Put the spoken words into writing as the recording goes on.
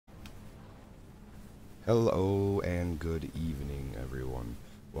Hello and good evening, everyone.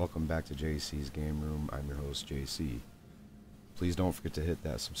 Welcome back to JC's Game Room. I'm your host, JC. Please don't forget to hit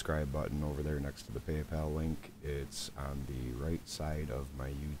that subscribe button over there next to the PayPal link. It's on the right side of my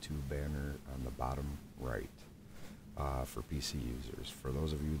YouTube banner on the bottom right for PC users. For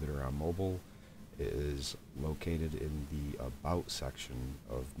those of you that are on mobile, it is located in the About section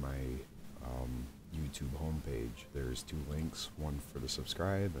of my YouTube homepage. There's two links, one for the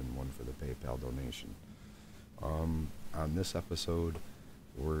subscribe and one for the PayPal donation. On this episode,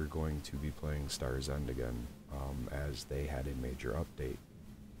 we're going to be playing Star's End again, as they had a major update.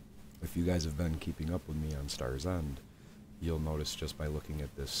 If you guys have been keeping up with me on Star's End, you'll notice just by looking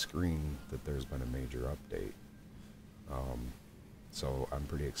at this screen that there's been a major update. So I'm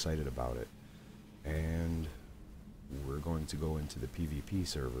pretty excited about it. And we're going to go into the PvP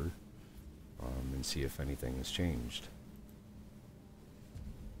server and see if anything has changed.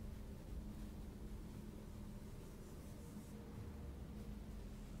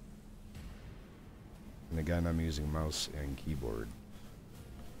 And again, I'm using mouse and keyboard.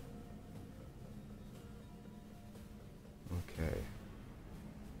 Okay.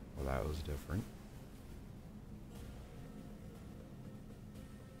 Well, that was different.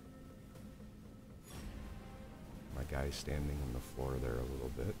 My guy's standing on the floor there a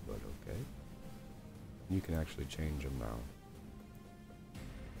little bit, but okay. You can actually change them now.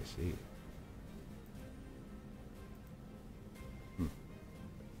 I see.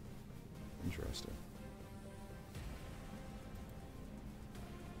 Interesting.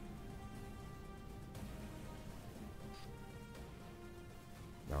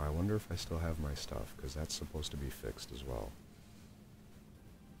 Now I wonder if I still have my stuff, because that's supposed to be fixed as well.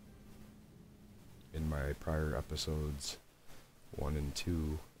 In my prior episodes 1 and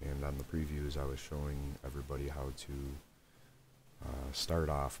 2, and on the previews, I was showing everybody how to start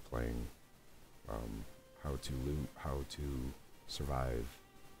off playing, how to loot, how to survive.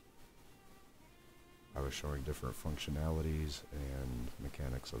 I was showing different functionalities and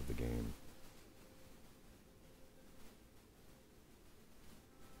mechanics of the game.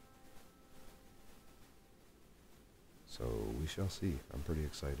 So we shall see. I'm pretty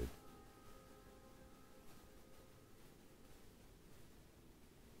excited.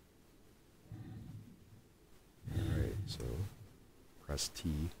 Alright, so press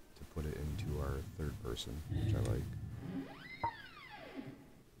T to put it into our third person, which I like.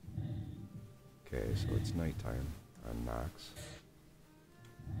 Okay, so it's nighttime on Nox.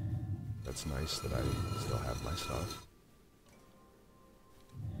 That's nice that I still have my stuff.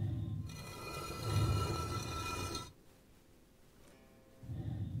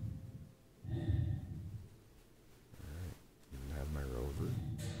 Alright, even have my rover.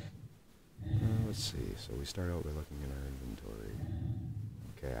 Let's see, so we start out by looking in our inventory.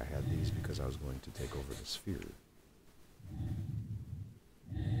 Okay, I had these because I was going to take over the sphere.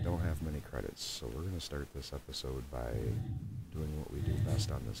 Don't have many credits, so we're going to start this episode by doing what we do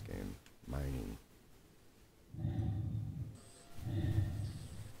best on this game, mining.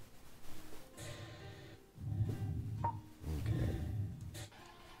 Okay.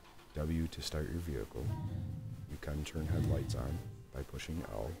 W to start your vehicle. You can turn headlights on by pushing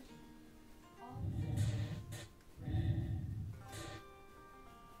L.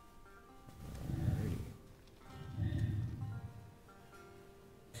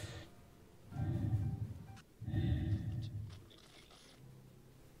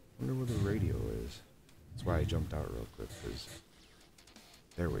 Wonder where the radio is. That's why I jumped out real quick, because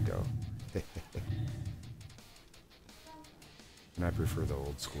there we go. And I prefer the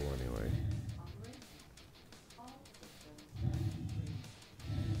old school anyway.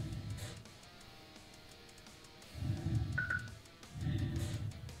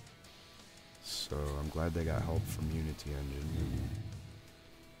 So I'm glad they got help from Unity Engine, and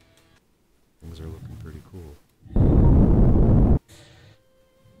things are looking pretty cool.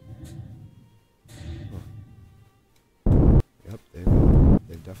 Yep,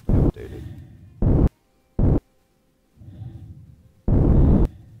 they've definitely updated.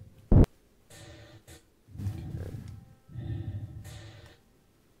 Okay.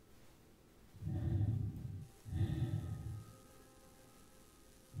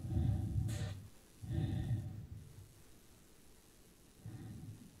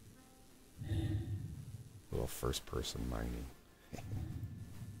 A little first-person mining.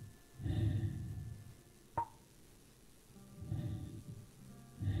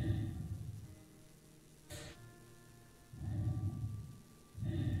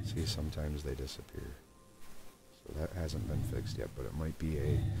 See, sometimes they disappear. So that hasn't been fixed yet, but it might be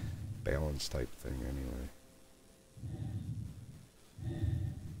a balance type thing anyway.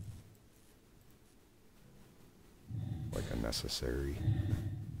 necessary.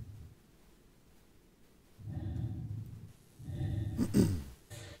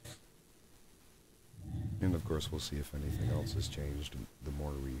 And of course we'll see if anything else has changed the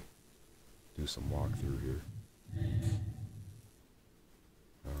more we do some walkthrough here.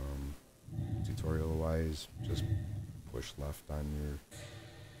 Tutorial wise, just push left on your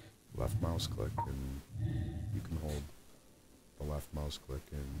left mouse click and you can hold the left mouse click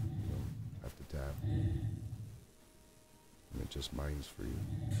and you don't have to tap. And it just mines for you.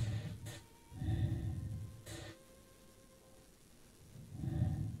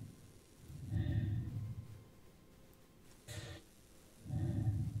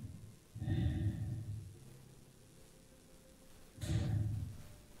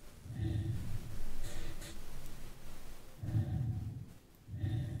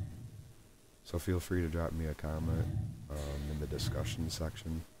 So feel free to drop me a comment in the discussion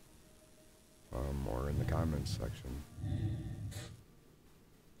section or in the comments section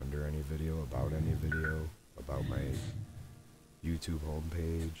under any video, about my YouTube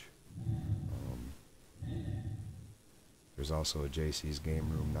homepage. There's also a JC's Game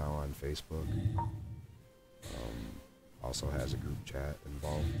Room now on Facebook. Also has a group chat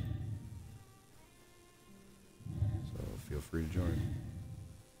involved. So feel free to join.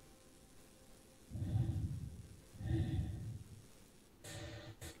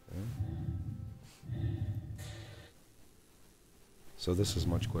 So this is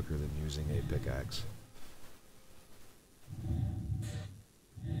much quicker than using a pickaxe.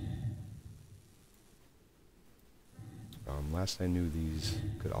 Last I knew, these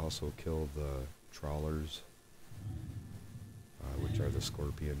could also kill the trawlers, which are the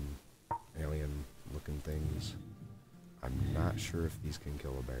scorpion alien looking things. I'm not sure if these can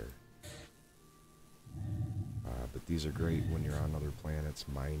kill a bear. But these are great when you're on other planets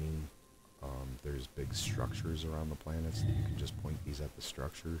mining. There's big structures around the planets that you can just point these at the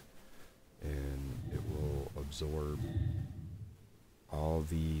structure and it will absorb all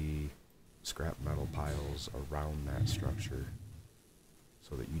the scrap metal piles around that structure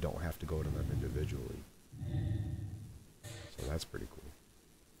so that you don't have to go to them individually. So that's pretty cool.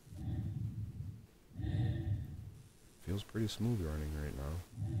 Feels pretty smooth running right now.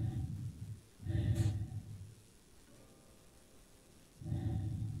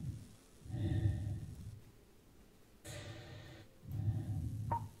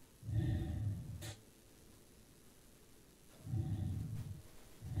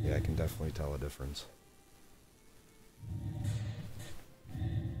 Yeah, I can definitely tell a difference.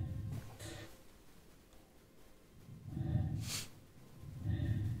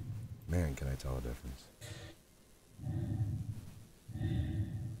 Man, can I tell a difference.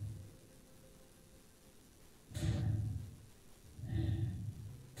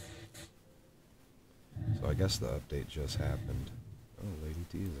 So I guess the update just happened. Oh, Lady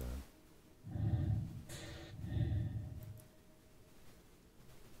T is on.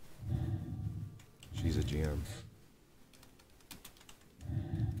 She's a GM.